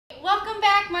Welcome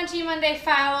back, Munchie Monday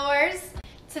followers.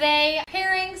 Today,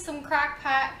 pairing some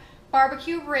Crockpot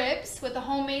BBQ Ribs with a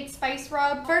homemade spice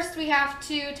rub. First, we have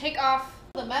to take off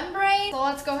the membrane, so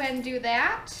let's go ahead and do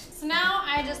that. So now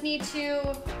I just need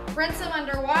to rinse them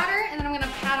under water, and then I'm gonna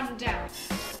pat them down.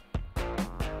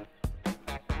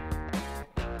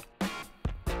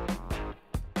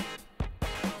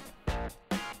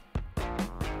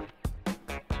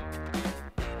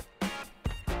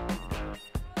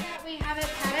 We have it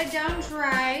patted down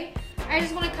dry. I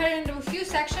just want to cut it into a few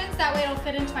sections, that way it'll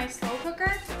fit into my slow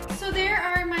cooker. So there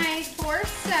are my 4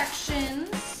 sections.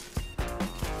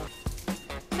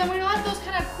 So I'm going to let those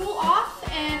kind of cool off,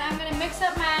 and I'm going to mix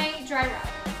up my dry rub.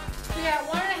 We got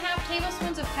 1.5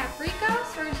 tablespoons of paprika,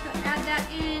 so we're just going to add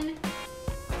that in.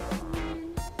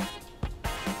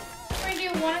 We're going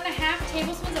to do 1.5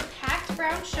 tablespoons of packed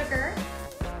brown sugar.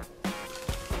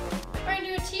 We're going to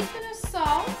do a teaspoon of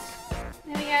salt.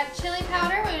 Then we got chili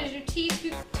powder. We're going to do 2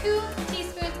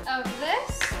 teaspoons of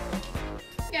this.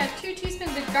 We got 2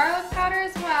 teaspoons of garlic powder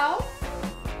as well.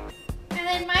 And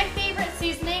then my favorite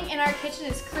seasoning in our kitchen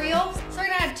is Creole. So we're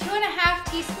going to add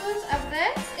 2.5 teaspoons of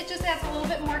this. It just adds a little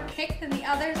bit more kick than the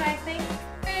others, I think.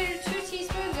 We're going to do 2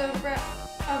 teaspoons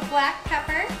of black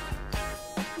pepper.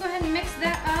 Go ahead and mix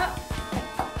that up.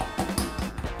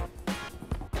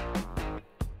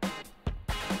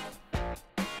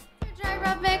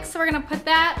 Mix, so we're going to put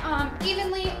that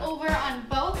evenly over on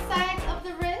both sides of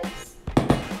the ribs.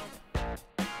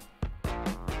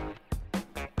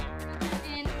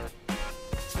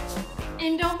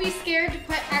 And don't be scared to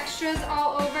put extras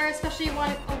all over, especially if you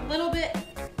want it a little bit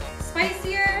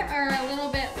spicier or a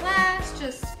little bit less.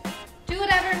 Just do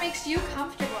whatever makes you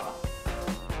comfortable.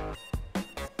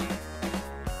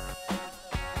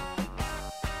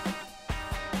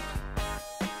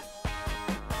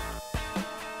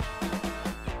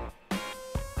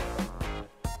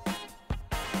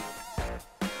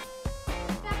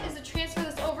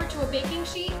 Baking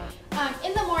sheet.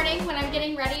 In the morning when I'm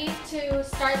getting ready to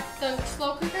start the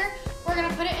slow cooker, we're going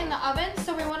to put it in the oven,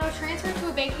 so we want to transfer to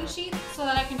a baking sheet so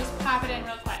that I can just pop it in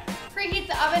real quick. Preheat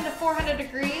the oven to 400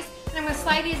 degrees, and I'm going to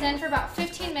slide these in for about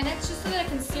 15 minutes just so that I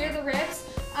can sear the ribs.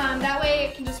 That way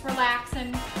it can just relax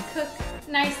and cook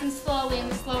nice and slowly in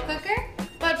the slow cooker.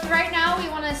 But for right now, we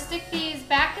want to stick these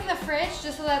back in the fridge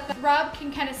just so that the rub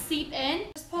can kind of seep in.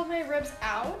 Just pulled my ribs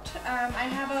out. I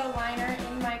have a liner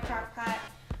in my crock pot.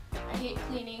 I hate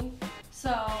cleaning, so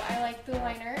I like the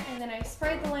liner, and then I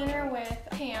sprayed the liner with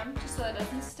ham just so that it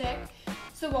doesn't stick.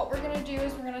 So what we're going to do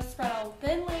is we're going to spread a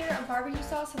thin layer of barbecue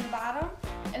sauce on the bottom,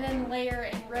 and then layer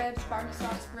in ribs, barbecue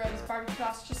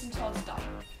sauce, just until it's done.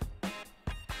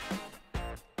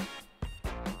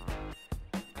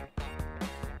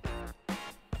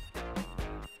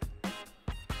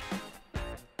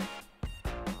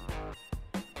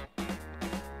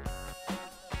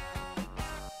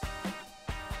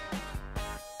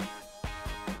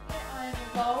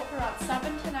 Low for about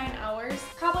 7 to 9 hours.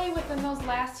 Probably within those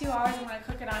last 2 hours, I'm going to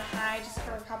cook it on high just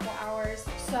for a couple hours.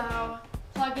 So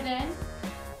plug it in,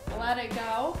 let it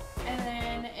go, and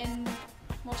then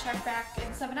we'll check back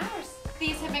in 7 hours.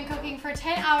 These have been cooking for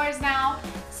 10 hours now,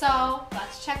 so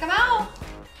let's check them out.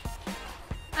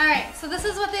 Alright, so this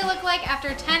is what they look like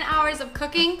after 10 hours of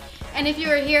cooking, and if you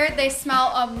were here, they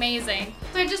smell amazing.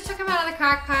 So I just took them out of the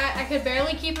crock pot. I could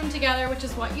barely keep them together, which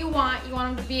is what you want. You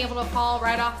want them to be able to fall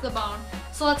right off the bone.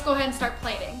 So let's go ahead and start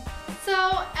plating.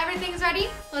 So everything's ready.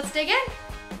 Let's dig in.